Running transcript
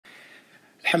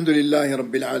الحمد لله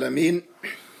رب العالمين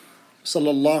صلى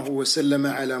الله وسلم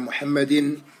على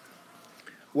محمد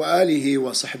وآله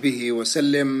وصحبه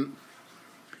وسلم.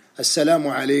 السلام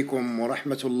عليكم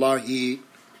ورحمة الله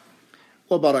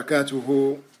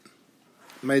وبركاته.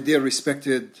 My dear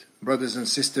respected brothers and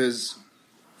sisters,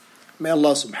 may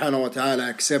Allah subhanahu wa ta'ala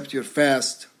accept your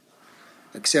fast,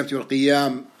 accept your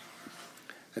qiyam,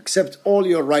 accept all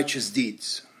your righteous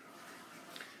deeds.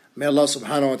 May Allah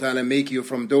subhanahu wa ta'ala make you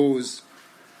from those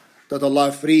that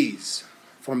Allah frees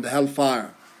from the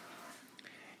hellfire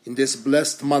in this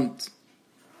blessed month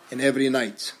and every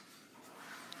night.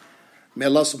 May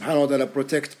Allah subhanahu wa ta'ala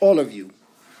protect all of you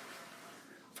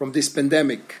from this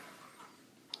pandemic.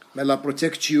 May Allah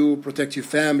protect you, protect your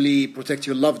family, protect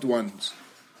your loved ones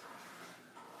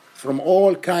from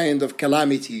all kind of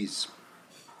calamities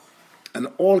and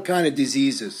all kind of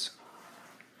diseases,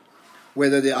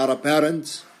 whether they are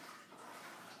apparent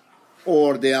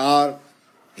or they are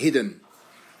hidden.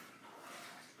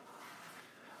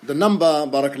 The number,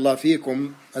 barakallah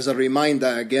feekum, as a reminder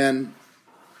again,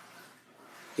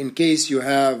 in case you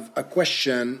have a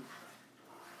question,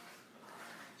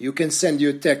 you can send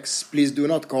your text. Please do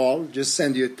not call, just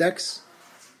send your text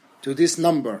to this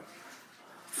number,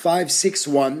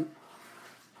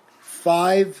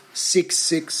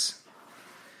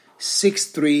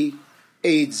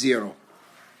 561-566-6380.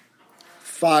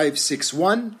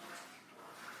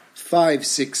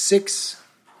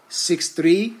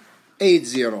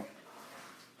 561-566-6380.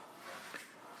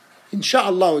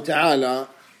 Insha'Allah ta'ala,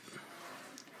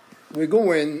 we're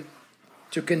going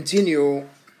to continue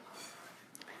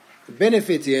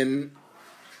benefiting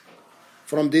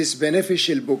from this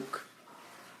beneficial book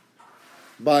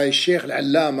by Sheikh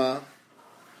Al-Allama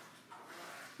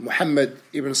Muhammad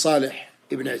ibn Salih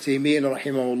ibn Uthaymeen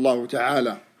rahimahullah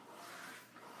ta'ala.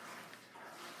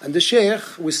 And the Sheikh,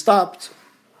 we stopped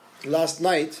last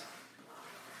night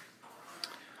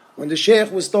when the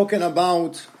Sheikh was talking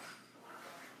about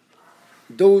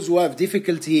those who have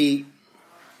difficulty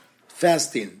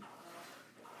fasting.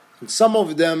 And some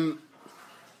of them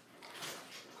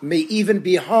may even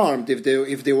be harmed if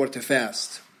they were to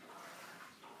fast.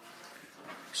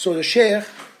 So the Shaykh,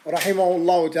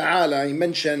 rahimahullah ta'ala, he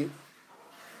mentioned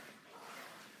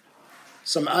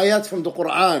some ayat from the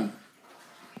Quran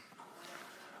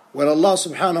where Allah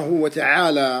subhanahu wa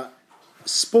ta'ala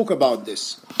spoke about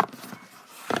this.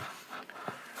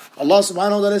 Allah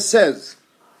subhanahu wa ta'ala says,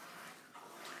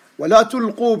 وَلَا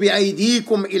تُلْقُوا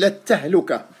بِأَيْدِيكُمْ إِلَى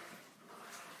التَّهْلُكَةِ,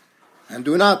 and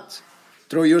do not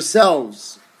throw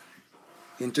yourselves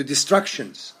into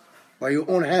destructions by your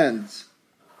own hands.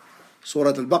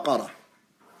 Surah Al-Baqarah.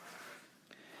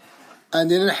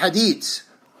 And in a hadith,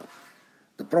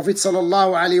 the Prophet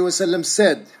sallallahu alaihi wasallam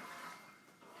said,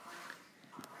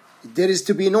 there is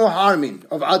to be no harming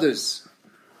of others,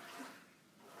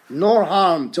 nor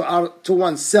harm to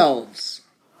oneself.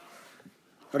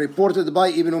 Reported by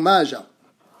Ibn Majah,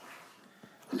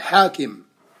 Al-Hakim.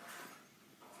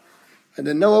 And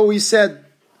the Nawawi said,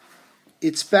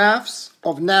 its paths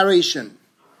of narration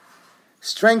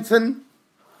strengthen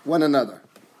one another.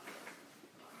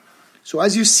 So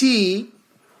as you see,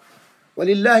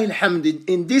 walillahi alhamd,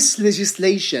 in this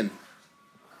legislation,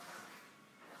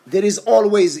 there is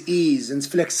always ease and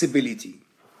flexibility.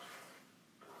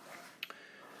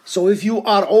 So if you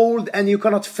are old and you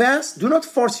cannot fast, do not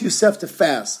force yourself to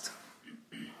fast,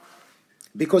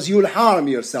 because you will harm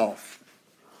yourself.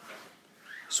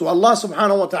 So Allah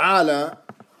subhanahu wa ta'ala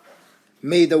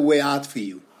made a way out for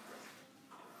you.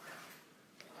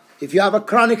 If you have a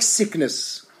chronic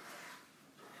sickness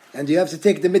and you have to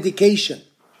take the medication,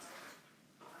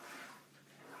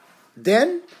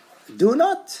 then do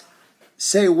not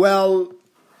say, well,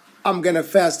 I'm going to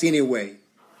fast anyway.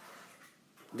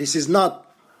 This is not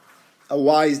a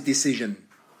wise decision,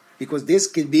 because this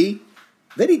can be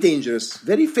very dangerous,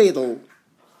 very fatal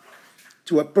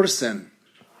to a person.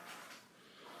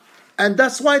 And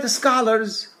that's why the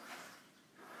scholars,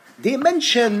 they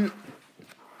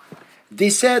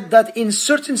said that in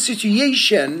certain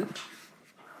situation,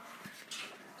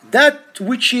 that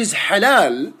which is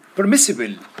halal,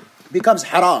 permissible, becomes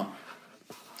haram.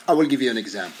 I will give you an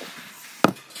example.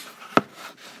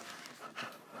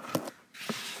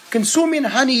 Consuming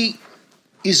honey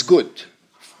is good.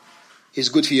 It's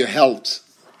good for your health.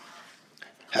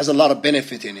 Has a lot of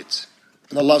benefit in it.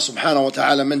 And Allah subhanahu wa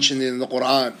ta'ala mentioned it in the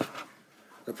Quran.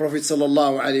 The Prophet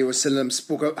sallallahu alaihi wasallam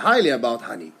spoke highly about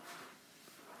honey.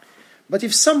 But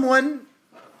if someone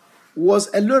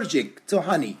was allergic to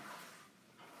honey,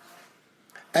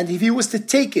 and if he was to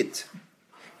take it,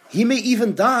 he may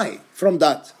even die from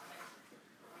that.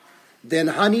 Then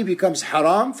honey becomes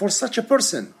haram for such a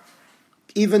person.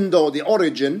 even though the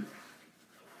origin,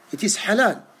 it is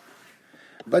halal.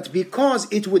 But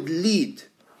because it would lead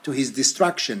to his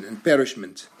destruction and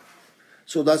perishment.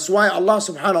 So that's why Allah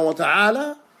subhanahu wa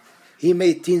ta'ala, He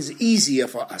made things easier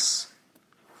for us.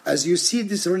 As you see,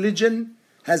 this religion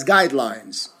has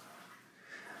guidelines.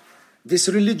 This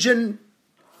religion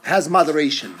has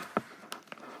moderation.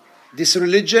 This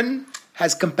religion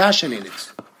has compassion in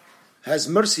it, has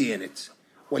mercy in it.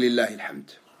 Walillahi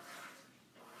alhamd.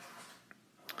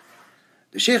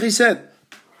 The Shaykh, he said,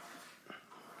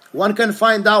 one can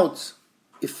find out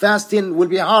if fasting will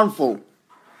be harmful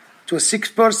to a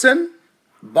sick person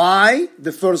by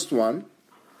the first one,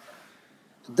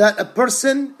 that a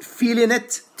person feeling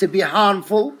it to be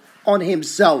harmful on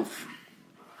himself.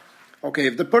 Okay,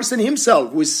 if the person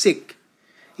himself who is sick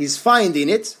is finding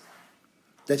it,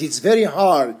 that it's very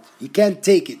hard, he can't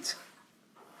take it.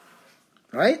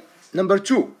 Right? Number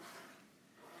two,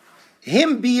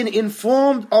 him being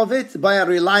informed of it by a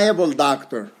reliable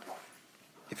doctor.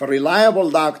 If a reliable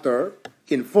doctor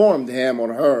informed him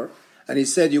or her, and he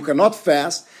said, you cannot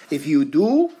fast, if you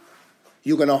do,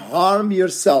 you're going to harm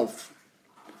yourself.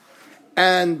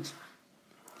 And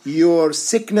your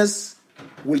sickness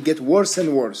will get worse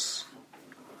and worse.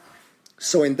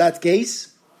 So in that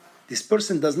case, this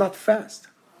person does not fast.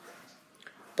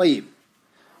 طيب.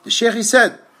 The Shaykh, he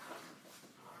said,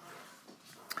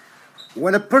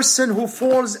 when a person who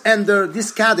falls under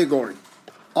this category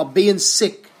of being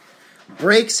sick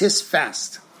breaks his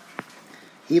fast,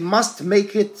 he must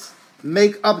make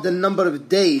up the number of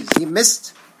days he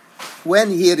missed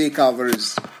when he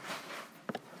recovers.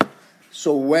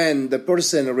 So when the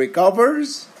person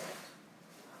recovers,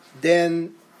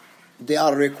 then they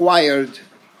are required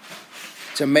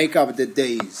to make up the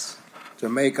days, to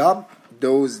make up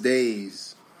those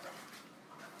days.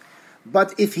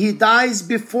 But if he dies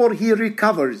before he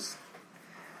recovers,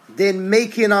 then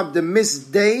making up the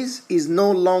missed days is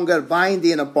no longer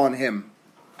binding upon him.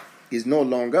 Is no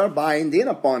longer binding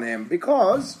upon him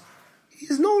because he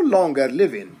is no longer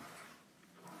living.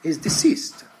 He is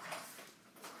deceased.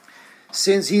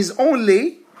 Since he is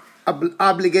only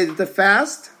obligated to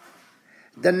fast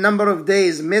the number of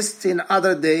days missed in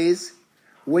other days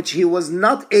which he was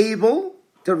not able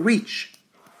to reach.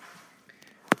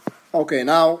 Okay,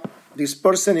 now this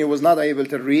person he was not able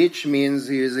to reach means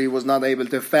he was not able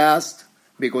to fast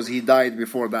because he died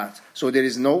before that. So there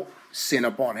is no sin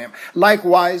upon him.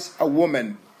 Likewise, a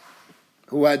woman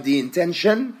who had the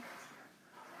intention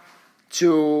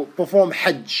to perform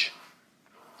Hajj,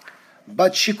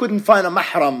 but she couldn't find a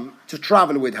mahram to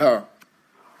travel with her.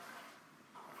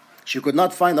 She could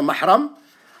not find a mahram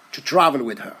to travel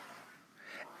with her.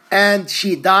 And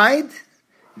she died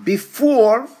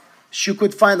before she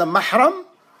could find a mahram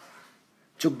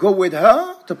to go with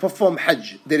her to perform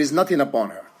Hajj. There is nothing upon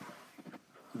her.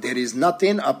 There is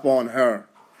nothing upon her.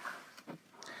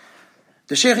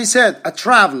 The Shaykh, he said, a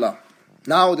traveler.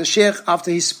 Now the Shaykh,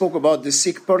 after he spoke about the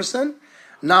sick person,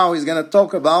 now he's going to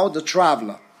talk about the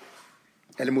traveler.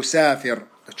 Al-Musafir,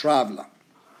 the traveler.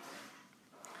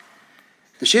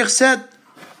 The Shaykh said,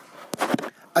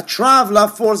 a traveler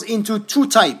falls into two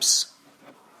types.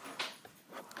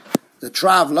 The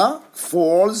traveler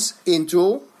falls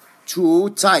into two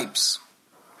types.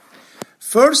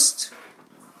 First,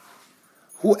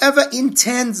 whoever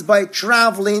intends by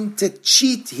traveling to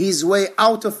cheat his way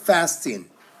out of fasting.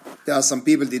 There are some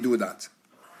people, they do that.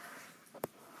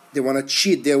 They want to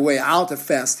cheat their way out of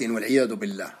fasting. وَالْعِيَاذُ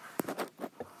بِاللَّهِ.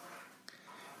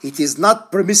 It is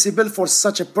not permissible for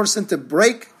such a person to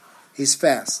break his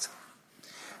fast,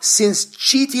 since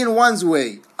cheating one's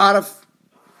way out of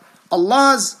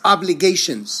Allah's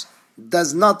obligations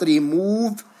does not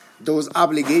remove those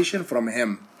obligations from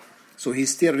him. So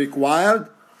he's still required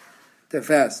to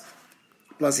fast.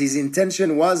 Plus his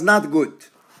intention was not good,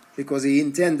 because he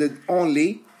intended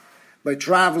only by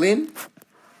traveling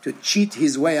to cheat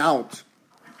his way out.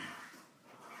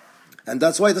 And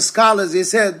that's why the scholars, they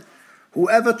said,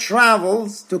 whoever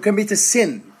travels to commit a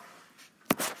sin,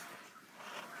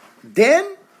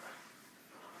 then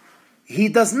he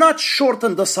does not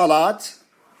shorten the salat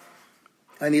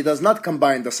and he does not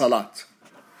combine the salat.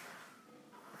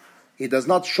 He does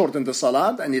not shorten the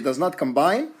salat and he does not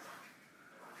combine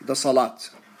the salat,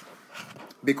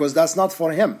 because that's not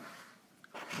for him.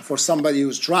 For somebody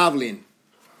who's traveling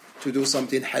to do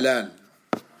something halal.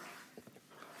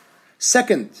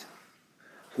 Second,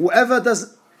 whoever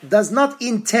does not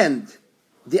intend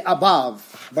the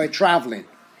above by traveling,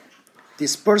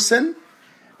 this person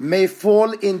may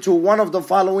fall into one of the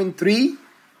following three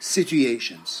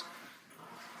situations.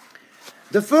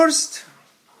 The first,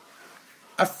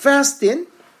 a fasting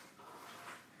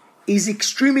is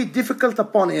extremely difficult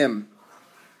upon him,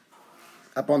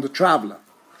 upon the traveler.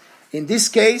 In this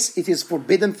case, it is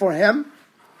forbidden for him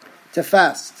to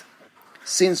fast.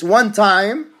 Since one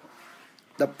time,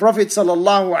 the Prophet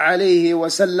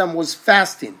ﷺ was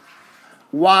fasting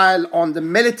while on the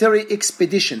military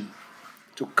expedition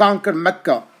to conquer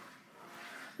Mecca,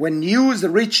 when news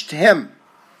reached him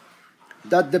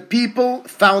that the people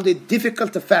found it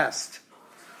difficult to fast,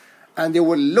 and they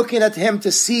were looking at him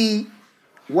to see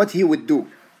what he would do.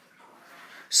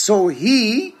 So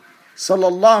he,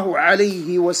 sallallahu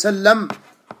alayhi wasallam,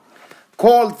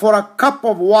 called for a cup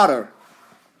of water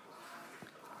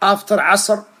after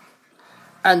Asr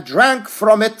and drank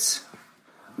from it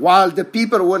while the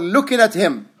people were looking at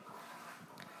him.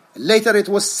 Later it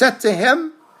was said to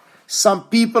him, some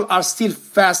people are still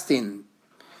fasting.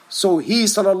 So he,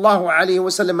 sallallahu alayhi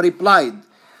wasallam, replied,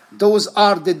 those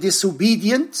are the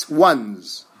disobedient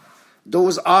ones.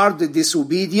 Those are the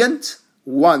disobedient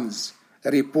ones.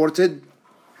 Reported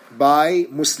by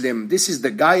Muslim. This is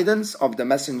the guidance of the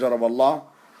Messenger of Allah,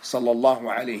 sallallahu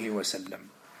alayhi wasallam.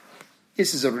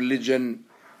 This is a religion,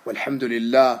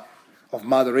 walhamdulillah, of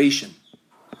moderation.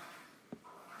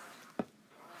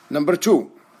 Number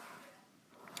 2,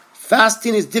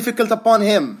 fasting is difficult upon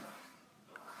him,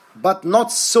 but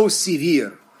not so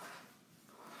severe.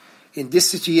 In this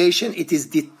situation, it is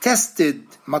detested,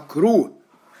 makruh,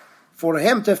 for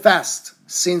him to fast,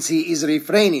 since he is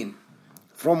refraining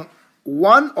from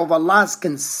one of Allah's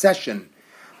concession,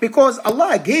 because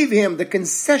Allah gave him the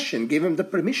concession, gave him the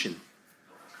permission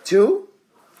to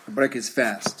break his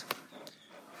fast,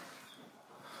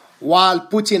 while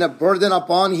putting a burden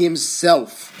upon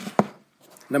himself.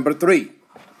 Number 3,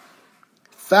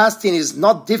 fasting is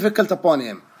not difficult upon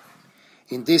him.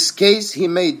 In this case, he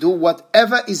may do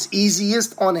whatever is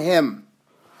easiest on him,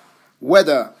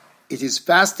 whether it is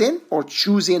fasting or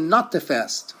choosing not to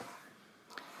fast.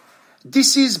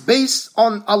 This is based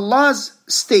on Allah's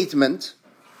statement,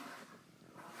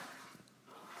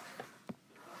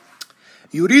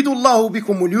 يريد الله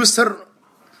بكم اليسر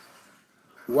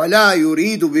ولا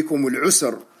يريد بكم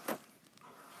العسر.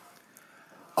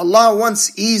 Allah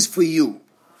wants ease for you,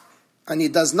 and He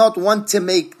does not want to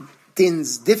make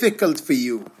things difficult for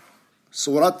you.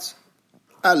 Surah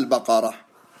Al-Baqarah,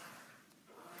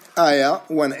 Ayah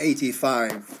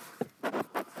 185.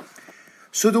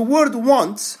 So the word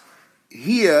want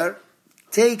here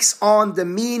takes on the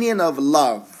meaning of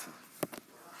love,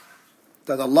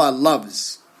 that Allah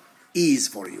loves ease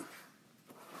for you.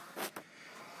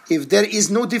 If there is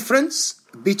no difference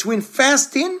between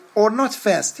fasting or not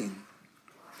fasting,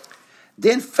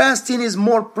 then fasting is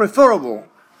more preferable,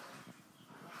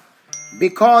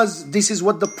 because this is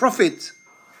what the Prophet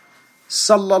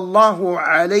sallallahu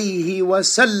alayhi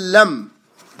wasallam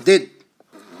did,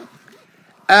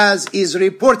 as is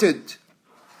reported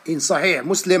in Sahih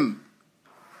Muslim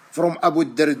from Abu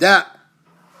Darda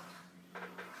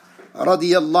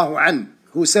radiyallahu an,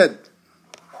 who said,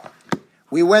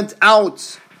 we went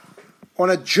out on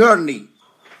a journey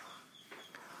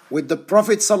with the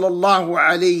Prophet sallallahu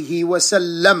alayhi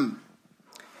wasallam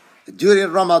during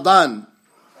Ramadan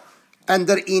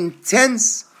under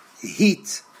intense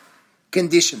heat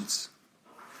conditions,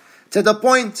 to the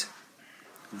point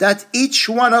that each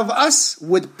one of us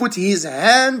would put his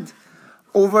hand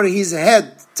over his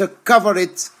head to cover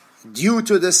it due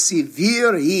to the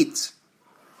severe heat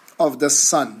of the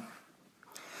sun.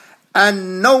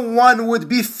 And no one would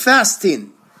be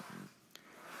fasting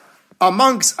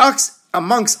amongst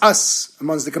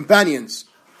the companions,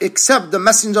 except the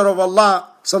Messenger of Allah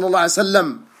sallallahu alaihi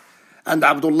wasallam and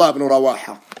Abdullah ibn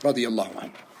Rawaha radiyallahu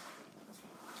anhu.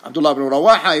 Abdullah ibn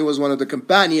Rawaha, he was one of the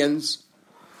companions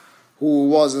who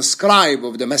was a scribe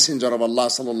of the Messenger of Allah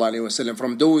sallallahu alaihi wasallam,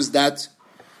 from those that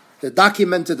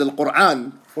documented the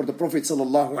Quran for the Prophet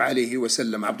sallallahu alaihi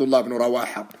wasallam. Abdullah ibn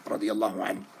Rawaha radiyallahu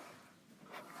anhu.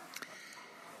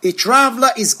 A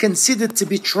traveler is considered to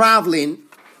be traveling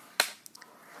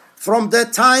from the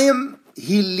time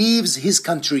he leaves his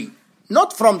country,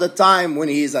 not from the time when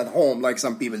he is at home, like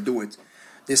some people do it.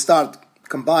 They start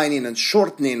combining and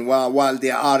shortening while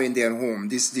they are in their home.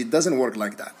 It doesn't work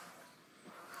like that.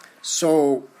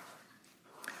 So,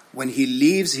 when he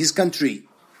leaves his country,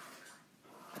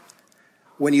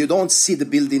 when you don't see the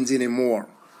buildings anymore,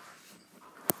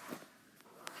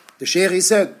 the Shaykh, he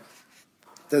said,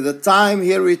 to the time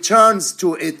he returns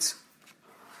to it,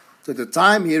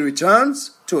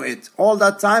 all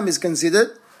that time is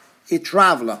considered a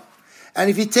traveler. And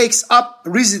if he takes up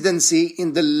residency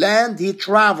in the land he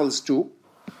travels to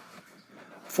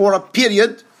for a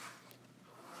period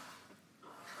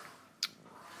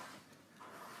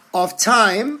of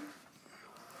time,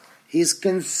 he's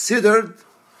considered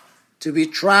to be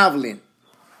traveling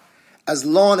as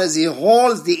long as he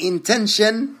holds the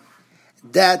intention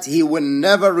that he will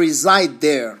never reside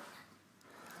there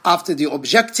after the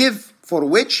objective for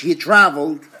which he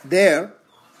traveled there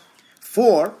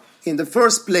for in the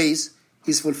first place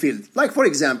is fulfilled. Like, for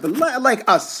example, like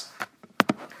us.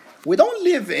 We don't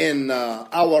live in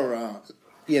our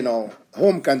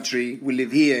home country. We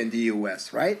live here in the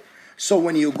US, right? So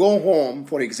when you go home,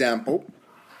 for example,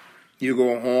 you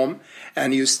go home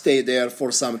and you stay there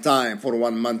for some time, for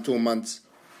 1 month, 2 months.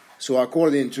 So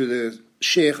according to the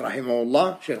Sheikh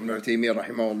Rahimahullah, Sheikh Ibn Taymiyyah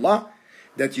Rahimahullah,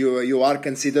 that you are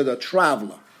considered a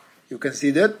traveler. You're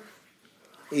considered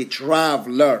a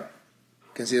traveler.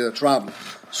 Considered a traveler.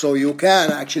 So you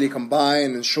can actually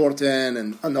combine and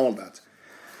shorten and all that.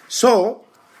 So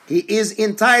he is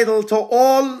entitled to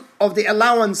all of the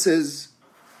allowances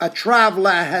a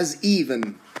traveler has,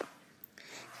 even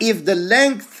if the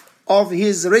length of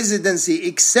his residency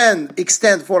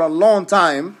extend for a long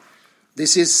time.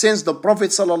 This is since the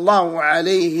Prophet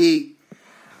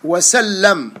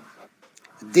ﷺ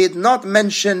did not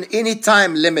mention any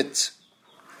time limit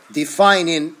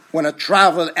defining when a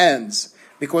travel ends.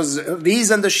 Because the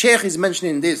reason the Sheikh is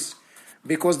mentioning this,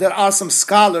 because there are some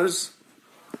scholars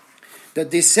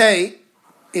that they say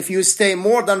if you stay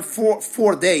more than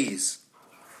four days,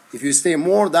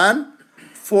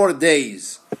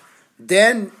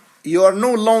 then you are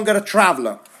no longer a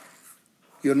traveler.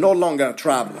 You're no longer a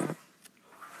traveler.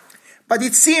 But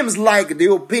it seems like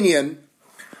the opinion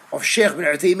of Sheikh Ibn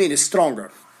Uthaymeen is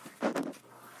stronger.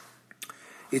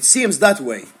 It seems that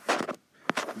way.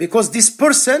 Because this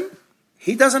person,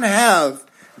 he doesn't have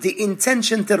the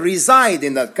intention to reside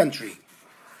in that country.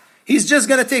 He's just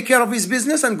going to take care of his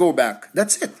business and go back.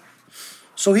 That's it.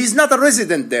 So he's not a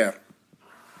resident there.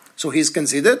 So he's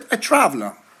considered a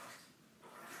traveler.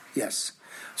 Yes.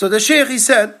 So the Shaykh, he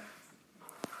said,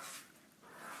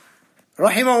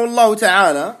 Rahimahullah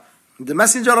ta'ala, the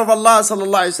Messenger of Allah sallallahu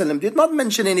alaihi wasallam did not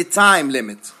mention any time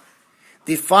limit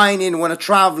defining when a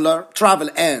travel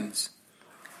ends.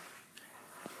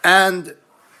 And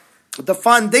the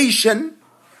foundation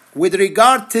with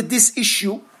regard to this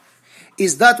issue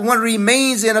is that one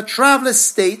remains in a traveler's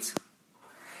state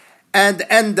and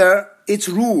under its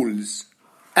rules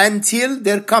until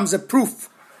there comes a proof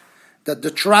that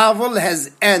the travel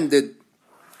has ended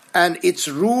and its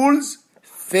rules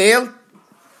fail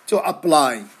to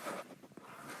apply.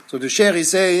 So the Shaykh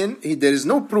is saying there is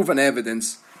no proof and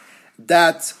evidence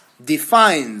that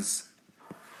defines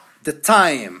the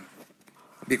time,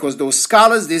 because those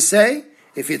scholars, they say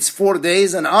if it's 4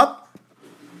 days and up,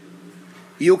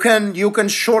 you can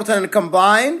shorten and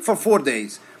combine for 4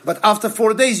 days, but after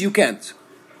 4 days you can't,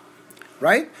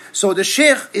 right? So the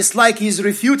Shaykh is like he's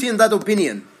refuting that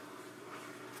opinion.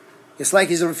 He's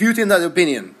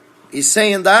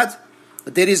saying that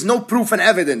there is no proof and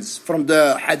evidence from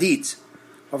the hadith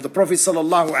of the Prophet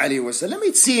sallallahu alaihi wasallam.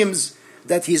 It seems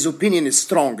that his opinion is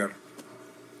stronger.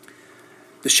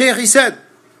 The Shaykh, he said,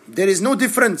 there is no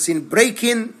difference in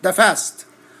breaking the fast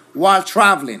while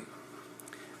traveling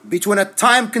between a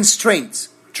time constraint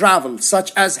travel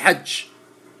such as Hajj,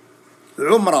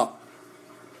 Umrah,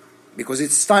 because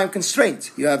it's time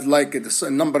constraint. You have like a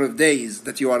number of days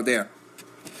that you are there.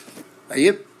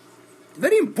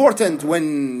 Very important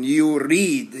when you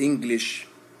read English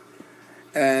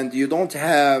and you don't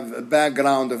have a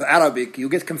background of Arabic, you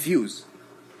get confused.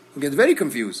 You get very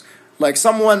confused. Like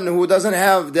someone who doesn't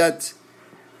have that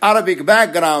Arabic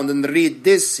background and read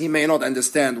this, he may not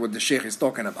understand what the Sheikh is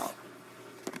talking about.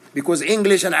 Because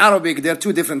English and Arabic, they're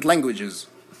two different languages.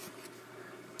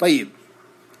 The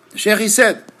Sheikh, he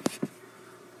said,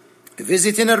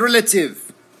 visiting a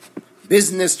relative,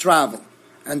 business travel,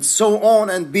 and so on,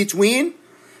 and between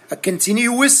a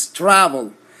continuous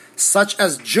travel, such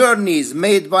as journeys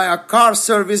made by a car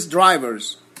service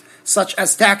drivers, such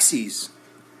as taxis,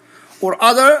 or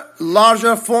other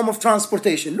larger form of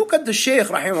transportation. Look at the Shaykh,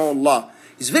 rahimahullah.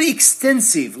 It's very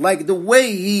extensive, like the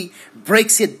way he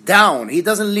breaks it down. He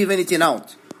doesn't leave anything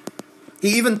out.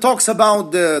 He even talks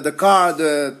about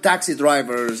the taxi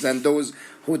drivers and those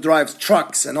who drive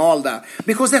trucks and all that.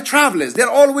 Because they're travelers. They're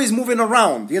always moving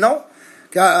around,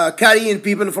 carrying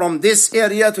people from this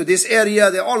area to this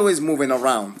area. They're always moving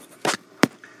around.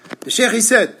 The Shaykh, he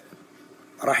said,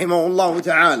 rahimahullah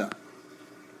ta'ala,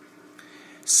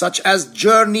 such as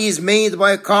journeys made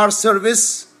by car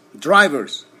service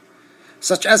drivers,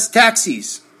 such as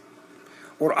taxis,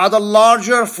 or other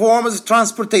larger forms of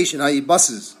transportation, i.e.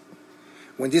 buses.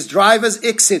 When these drivers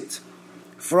exit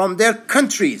from their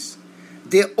countries,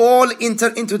 they all enter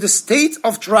into the state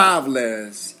of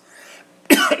travelers.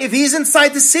 If he's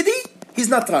inside the city, he's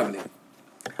not traveling.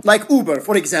 Like Uber,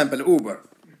 for example, Uber.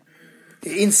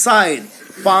 Inside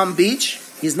Palm Beach,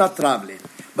 he's not traveling.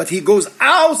 But he goes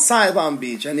outside Palm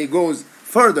Beach and he goes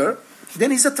further,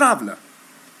 then he's a traveler.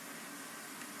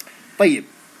 طيب.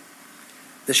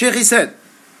 The Shaykh, he said,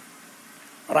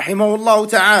 rahimahullah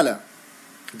ta'ala,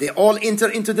 they all enter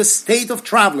into the state of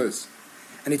travelers,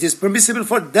 and it is permissible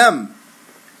for them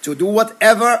to do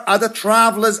whatever other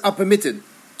travelers are permitted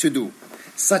to do,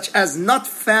 such as not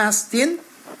fasting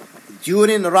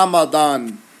during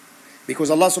Ramadan, because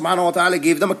Allah subhanahu wa ta'ala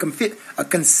gave them a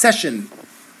concession,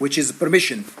 which is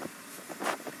permission,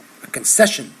 a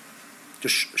concession to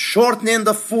shorten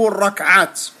the 4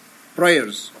 rak'at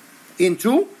prayers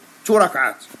into 2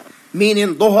 rak'at,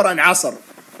 meaning Dhuhr and Asr.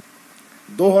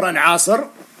 Dhuhr and Asr.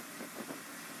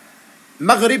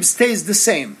 Maghrib stays the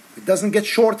same. It doesn't get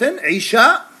shortened.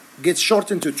 Isha gets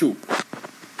shortened to 2.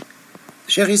 The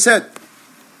Shaykh, he said,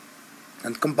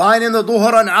 and combining the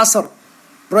Dhuhr and Asr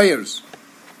prayers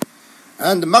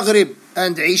and Maghrib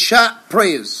and Isha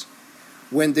prayers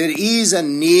when there is a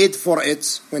need for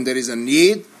it,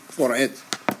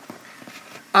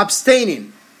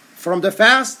 abstaining from the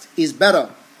fast is better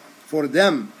for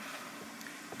them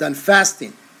than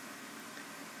fasting,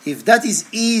 if that is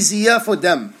easier for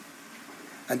them,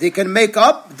 and they can make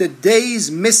up the days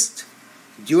missed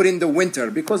during the winter,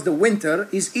 because the winter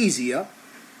is easier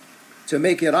to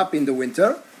make it up in the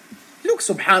winter. Look,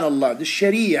 subhanallah, the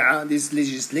sharia, this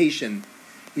legislation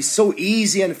is so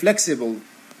easy and flexible,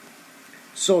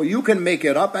 so you can make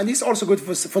it up, and it's also good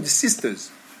for the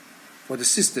sisters. For the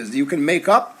sisters, you can make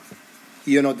up,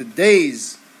 the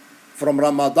days from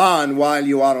Ramadan while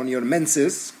you are on your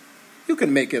menses. You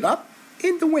can make it up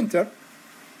in the winter.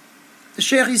 The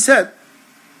Shaykh, he said,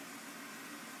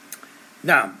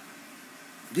 now,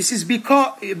 this is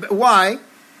because, why?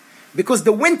 Because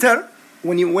the winter,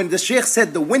 when the Shaykh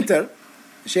said the winter,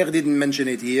 the Shaykh didn't mention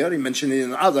it here, he mentioned it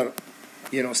in another,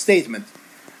 statement.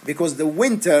 Because the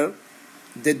winter,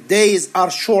 the days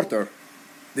are shorter.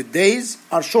 The days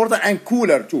are shorter and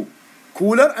cooler too.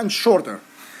 Cooler and shorter.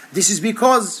 This is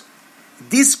because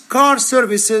these car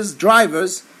services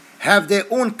drivers have their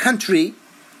own country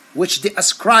which they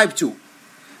ascribe to.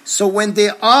 So when they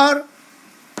are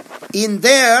in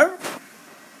their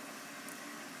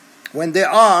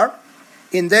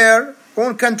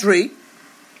own country,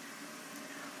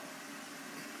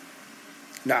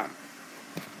 now,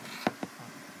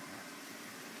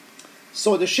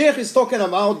 so the Shaykh is talking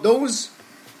about those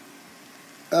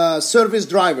service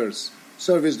drivers.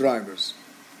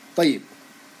 طيب.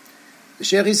 The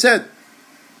Shaykh, he said,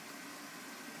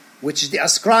 which they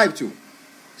ascribe to.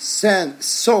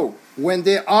 So, when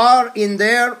they are in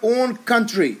their own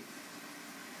country,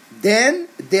 then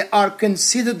they are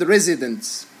considered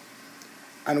residents.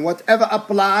 And whatever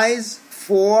applies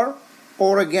for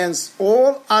or against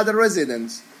all other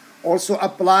residents also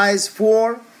applies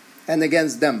for and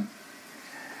against them.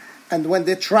 And when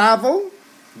they travel,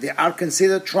 they are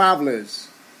considered travelers.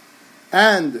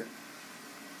 And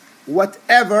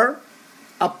whatever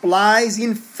applies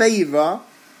in favor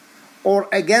or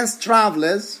against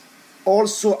travelers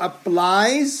also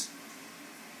applies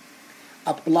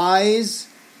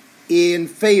in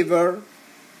favor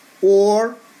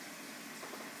or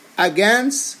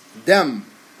against them.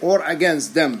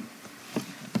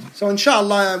 So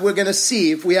inshallah, we're going to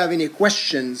see if we have any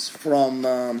questions from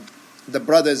the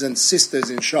brothers and sisters,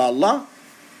 inshallah.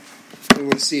 We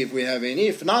will see if we have any.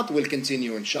 If not, we'll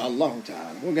continue, inshallah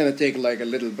ta'ala. We're going to take like a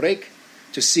little break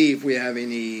to see if we have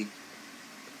any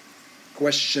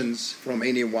questions from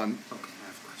anyone. Okay, I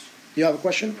have a question. You have a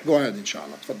question? Go ahead,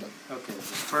 inshallah. Tfaddal. Okay, the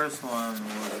first one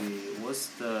will be, what's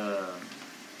the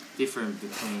difference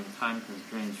between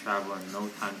time-constrained travel and no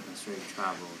time-constrained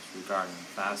travels regarding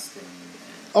fasting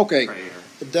and prayer?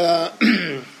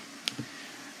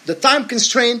 The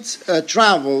time-constrained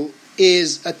travel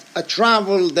is a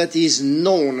travel that is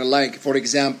known, like, for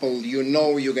example,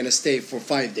 you're going to stay for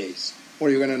 5 days, or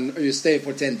you stay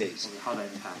for 10 days. Okay, how that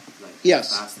impact,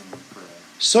 yes. Fasting and prayer?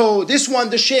 So this one,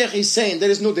 the Shaykh is saying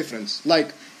there is no difference.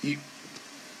 Like,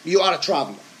 you are a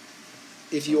traveler.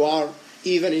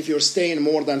 Even if you're staying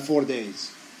more than 4 days.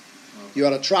 Okay. You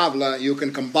are a traveler, you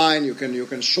can combine, you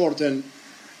can shorten,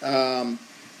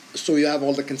 so you have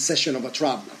all the concession of a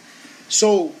traveler.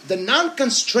 So the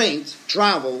non-constrained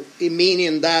travel,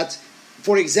 meaning that,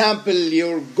 for example,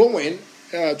 you're going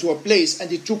to a place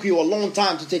and it took you a long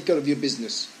time to take care of your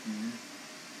business. Mm-hmm.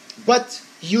 But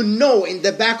you know in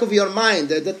the back of your mind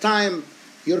that the time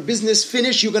your business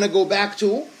finished, you're going to go back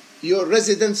to your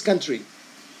residence country.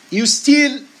 You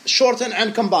still shorten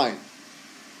and combine.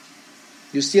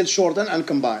 So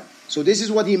this is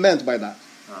what he meant by that.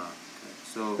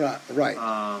 So right.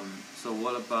 So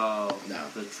what about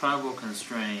the travel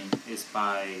constraint is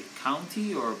by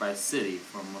county or by city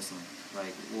for Muslims?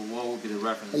 Like, what would be the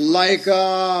reference? Like,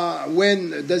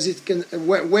 when does it?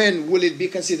 When will it be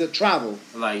considered travel?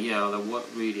 Like, like what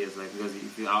radius? Like, because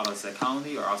if you're outside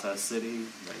county or outside city,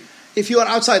 like. If you are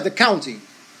outside the county.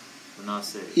 But not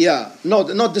city. Yeah,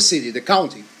 not the city, the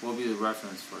county. What would be the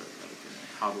reference for it? Like,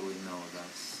 how do we know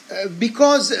that's?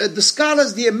 Because the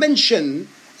scholars they mention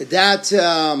that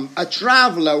a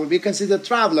traveler will be considered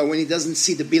traveler when he doesn't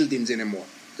see the buildings anymore,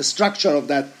 the structure of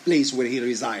that place where he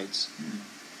resides.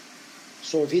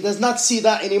 So if he does not see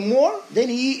that anymore, then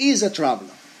he is a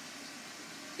traveler.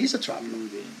 He's a traveler.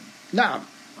 Now,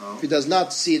 if he does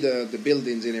not see the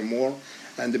buildings anymore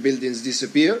and the buildings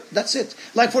disappear, that's it.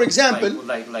 Like for example,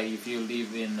 like if you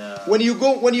live in when you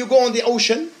go on the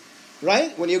ocean,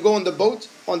 right? When you go on the boat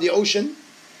on the ocean,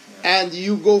 and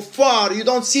you go far, you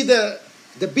don't see the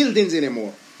buildings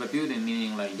anymore. But building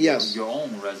meaning like your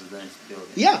own residence building.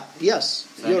 Yeah, yes,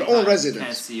 so your own residence. You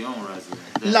can't see your own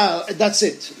residence. No, that's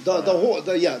it.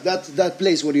 That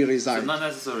place where you reside. So not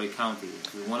necessarily county.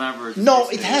 Whenever. No,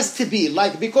 it has to be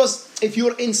because if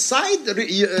you're inside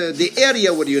the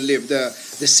area where you live, the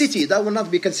city, that will not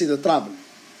be considered travel.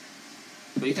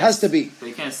 It has to be. But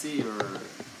you can't see your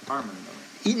apartment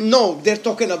though. No, they're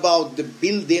talking about the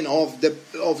building of the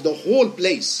whole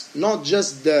place, not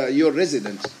just your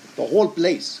residence. The whole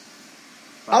place.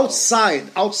 Outside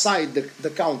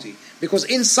the county. Because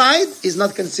inside is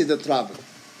not considered travel.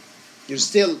 You're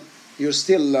still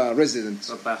resident.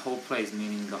 But by whole place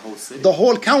meaning the whole city? The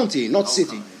whole county, not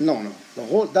city. County. No. The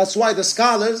whole. That's why the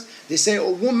scholars they say a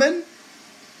woman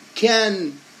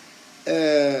can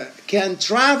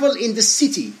travel in the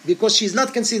city because she's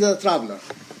not considered a traveler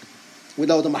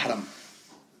without a mahram.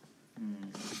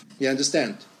 You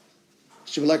understand?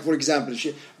 Like for example,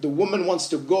 the woman wants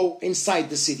to go inside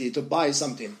the city to buy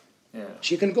something. Yeah.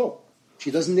 She can go.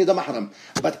 She doesn't need a mahram.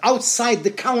 But outside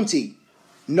the county,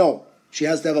 no. She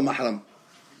has to have a mahram.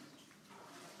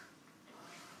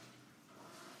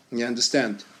 You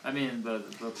understand? I mean, the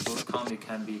county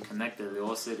can be connected to the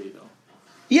whole city, though.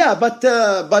 Yeah, but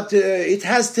it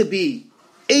has to be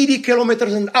 80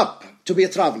 kilometers and up to be a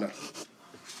traveler.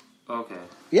 Okay.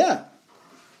 Yeah.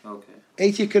 Okay.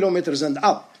 80 kilometers and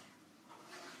up.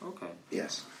 Okay.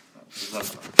 Yes.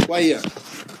 Well, yeah.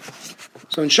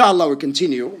 So inshallah we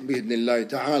continue bi'idhnillahi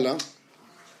ta'ala.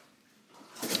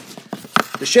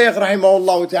 The Shaykh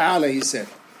rahimahullah ta'ala he said,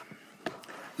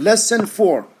 lesson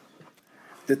 4,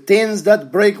 the things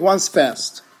that break one's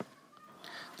fast.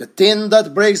 The thing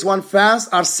that breaks one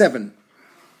fast are 7.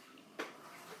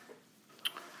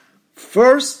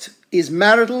 First is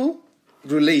marital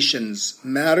relations.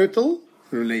 Marital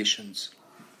relations.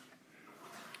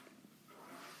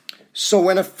 So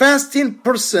when a fasting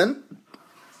person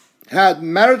had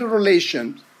marital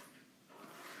relations,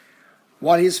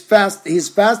 while his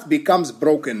fast becomes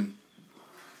broken.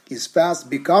 His fast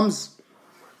becomes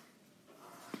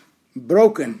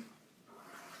broken.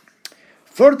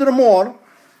 Furthermore,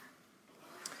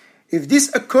 if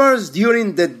this occurs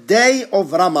during the day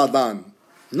of Ramadan,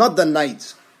 not the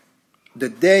night, the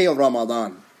day of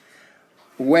Ramadan,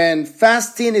 when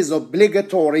fasting is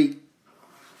obligatory,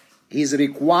 he is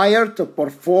required to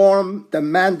perform the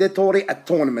mandatory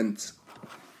atonement.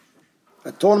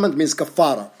 Atonement means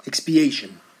kafara,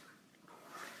 expiation,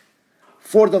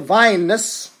 for the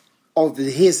vileness of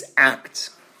his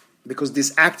act, because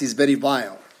this act is very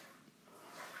vile,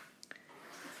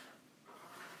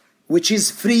 which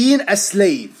is freeing a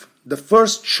slave. The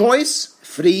first choice,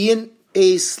 freeing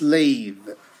a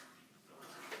slave.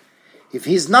 If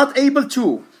he is not able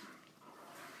to,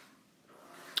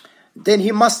 then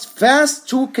he must fast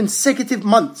 2 consecutive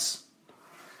months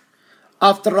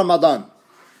after Ramadan.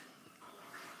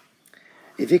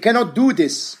 If he cannot do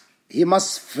this, he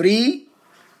must free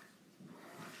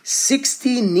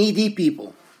 60 needy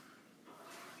people.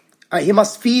 He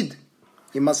must feed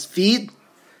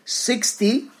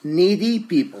 60 needy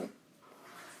people.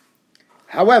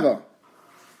 However,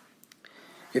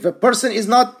 if a person is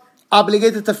not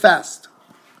obligated to fast,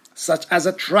 such as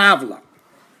a traveler,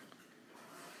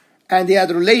 and he had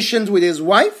relations with his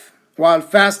wife while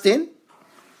fasting,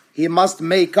 he must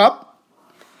make up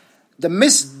the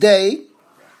missed day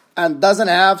and doesn't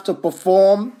have to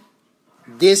perform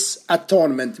this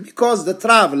atonement, because the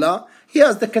traveler, he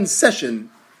has the concession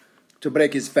to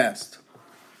break his fast.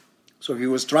 So if he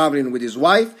was traveling with his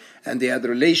wife and they had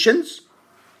relations,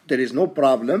 there is no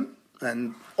problem,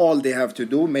 and all they have to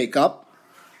do, make up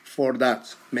for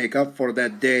that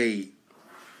day.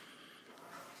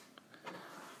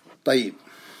 طيب.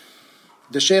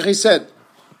 The Shaykh he said,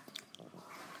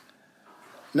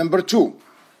 Number 2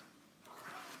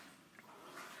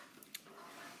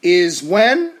 is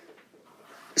when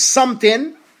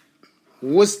something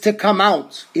was to come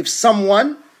out. If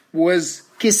someone was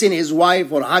kissing his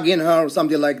wife or hugging her or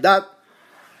something like that,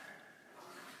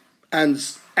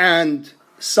 and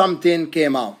something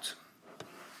came out.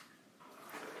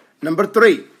 Number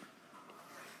 3,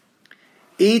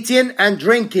 eating and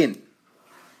drinking.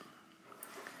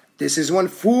 This is when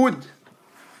food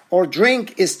or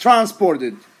drink is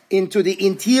transported into the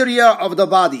interior of the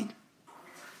body,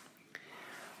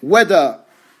 whether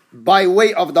by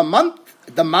way of the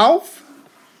mouth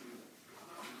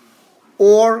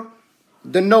or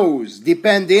the nose,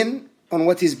 depending on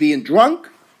what is being drunk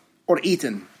or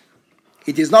eaten.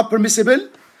 It is not permissible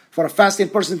for a fasting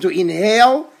person to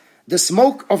inhale the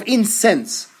smoke of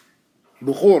incense,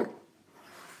 bukhur,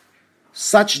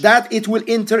 such that it will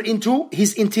enter into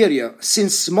his interior,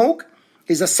 since smoke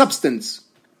is a substance.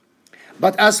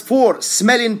 But as for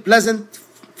smelling pleasant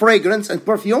fragrance and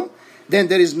perfume, then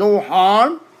there is no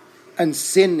harm and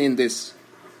sin in this.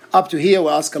 Up to here, we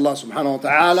ask Allah subhanahu wa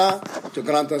ta'ala to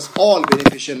grant us all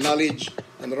beneficial knowledge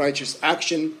and righteous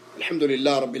action.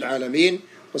 Alhamdulillah Rabbil Alameen.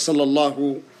 Wa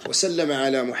sallallahu wa sallam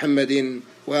ala Muhammadin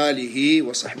wa alihi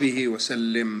wa sahbihi wa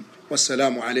sallim.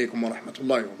 Wassalamu alaikum wa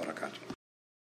rahmatullahi wa barakatuh.